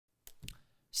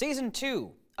Season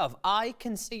 2 of I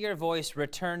Can See Your Voice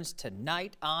returns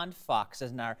tonight on Fox,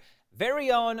 and our very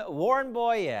own Warren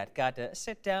Boyette got to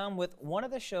sit down with one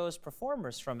of the show's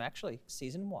performers from actually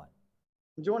Season 1.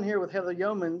 I'm joined here with Heather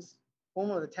Youmans,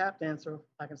 formerly the tap dancer.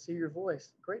 I Can See Your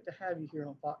Voice. Great to have you here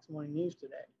on Fox Morning News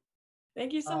today.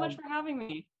 Thank you so much for having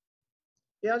me.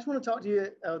 Yeah, I just want to talk to you.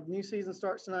 New season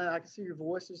starts tonight. I Can See Your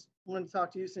Voice. Just wanted to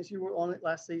talk to you since you were on it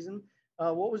last season.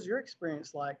 What was your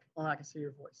experience like on I Can See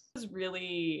Your Voice? It was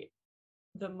really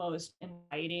the most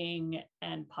inviting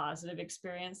and positive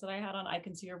experience that I had on I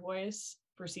Can See Your Voice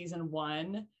for season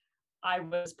 1. I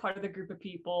was part of the group of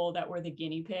people that were the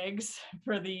guinea pigs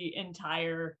for the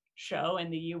entire show in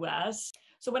the US.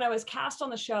 So when I was cast on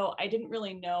the show, I didn't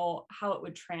really know how it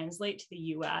would translate to the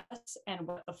US and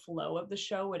what the flow of the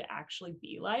show would actually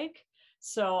be like.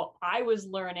 So I was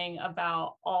learning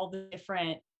about all the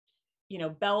different,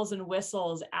 bells and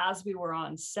whistles as we were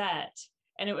on set.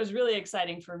 And it was really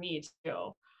exciting for me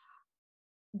too.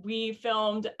 We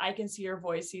filmed I Can See Your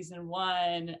Voice season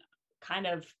 1 kind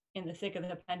of in the thick of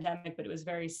the pandemic, but it was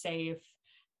very safe.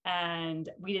 And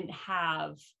we didn't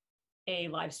have a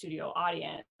live studio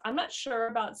audience. I'm not sure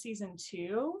about season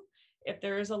 2, if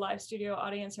there is a live studio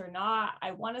audience or not.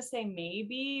 I want to say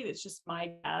maybe. It's just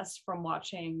my guess from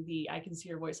watching the I Can See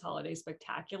Your Voice Holiday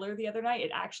Spectacular the other night.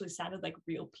 It actually sounded like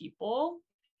real people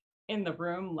in the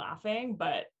room laughing,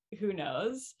 but who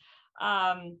knows?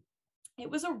 It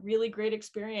was a really great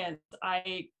experience.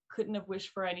 I couldn't have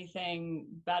wished for anything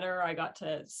better. I got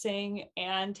to sing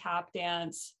and tap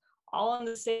dance all on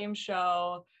the same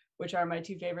show, which are my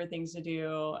 2 favorite things to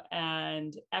do.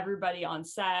 And everybody on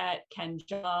set, Ken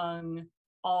Jeong,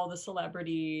 all the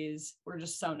celebrities were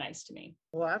just so nice to me.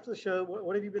 Well, after the show,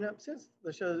 what have you been up to since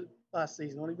the show last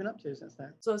season? What have you been up to since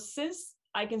then? So since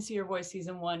I Can See Your Voice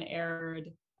season 1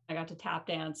 aired, I got to tap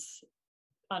dance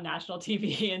on national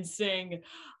TV and sing.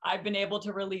 I've been able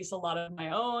to release a lot of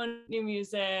my own new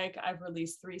music. I've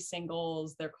released 3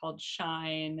 singles. They're called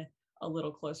Shine, A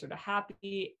Little Closer to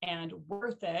Happy, and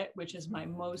Worth It, which is my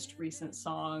most recent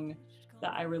song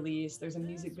that I released. There's a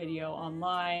music video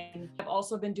online. I've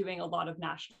also been doing a lot of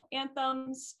national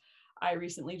anthems. I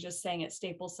recently just sang at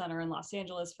Staples Center in Los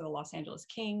Angeles for the Los Angeles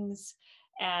Kings.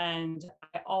 And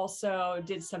I also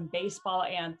did some baseball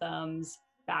anthems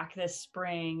back this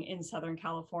spring in Southern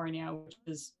California, which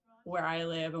is where I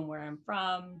live and where I'm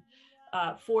from.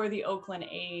 For the Oakland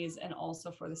A's and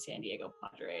also for the San Diego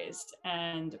Padres.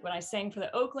 And when I sang for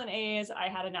the Oakland A's, I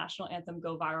had a national anthem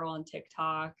go viral on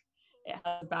TikTok. It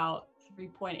has about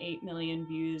 3.8 million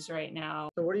views right now.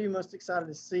 So what are you most excited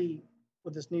to see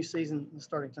with this new season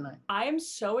starting tonight? I am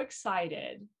so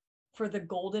excited for the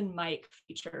Golden Mic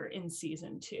feature in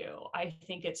season 2. I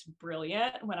think it's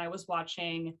brilliant. When I was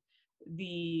watching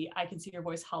the I Can See Your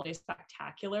Voice Holiday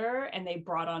Spectacular and they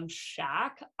brought on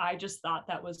Shaq, I just thought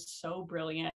that was so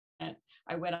brilliant.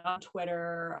 I went on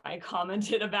Twitter, I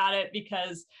commented about it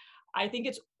because I think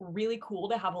it's really cool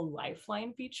to have a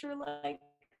Lifeline feature like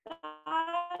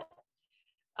that.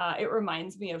 It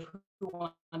reminds me of Who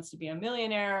Wants to Be a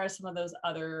Millionaire, some of those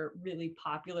other really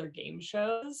popular game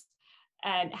shows,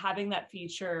 and having that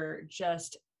feature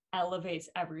just elevates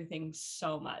everything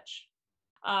so much.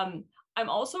 I'm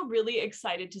also really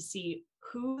excited to see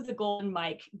who the Golden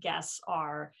Mic guests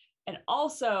are and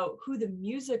also who the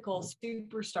musical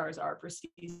superstars are for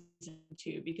season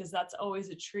 2, because that's always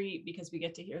a treat because we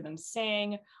get to hear them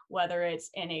sing, whether it's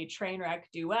in a train wreck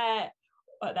duet,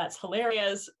 that's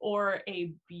hilarious, or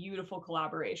a beautiful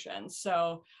collaboration.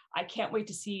 So I can't wait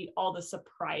to see all the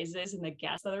surprises and the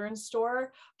guests that are in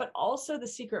store, but also the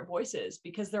secret voices,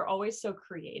 because they're always so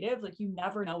creative. Like, you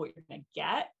never know what you're going to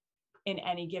get in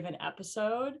any given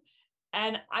episode.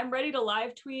 And I'm ready to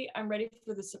live tweet. I'm ready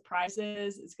for the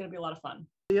surprises. It's going to be a lot of fun.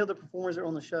 The other performers that are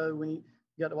on the show, when you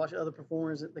got to watch other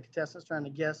performers, the contestants trying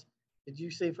to guess, did you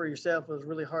see for yourself it was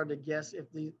really hard to guess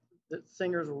if the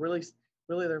singers were really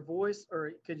their voice,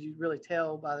 or could you really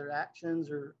tell by their actions,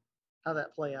 or how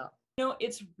that play out?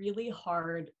 It's really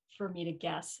hard for me to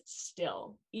guess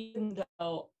still, even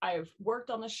though I've worked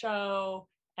on the show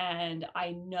and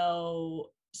I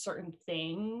know certain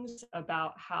things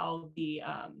about how the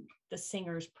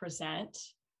singers present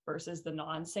versus the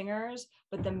non-singers.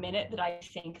 But the minute that I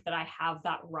think that I have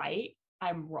that right,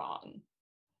 I'm wrong.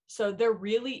 So there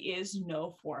really is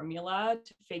no formula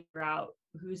to figure out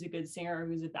who's a good singer or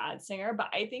who's a bad singer. But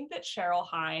I think that Cheryl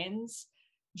Hines,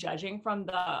 judging from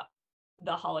the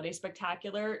Holiday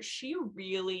Spectacular, she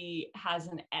really has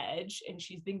an edge and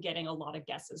she's been getting a lot of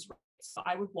guesses right. So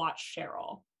I would watch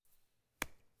Cheryl.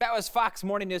 That was Fox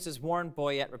Morning News' Warren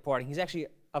Boyette reporting. He's actually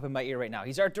up in my ear right now.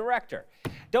 He's our director.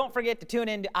 Don't forget to tune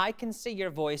in to I Can See Your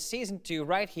Voice Season 2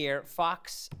 right here,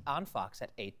 on Fox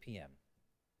at 8 p.m.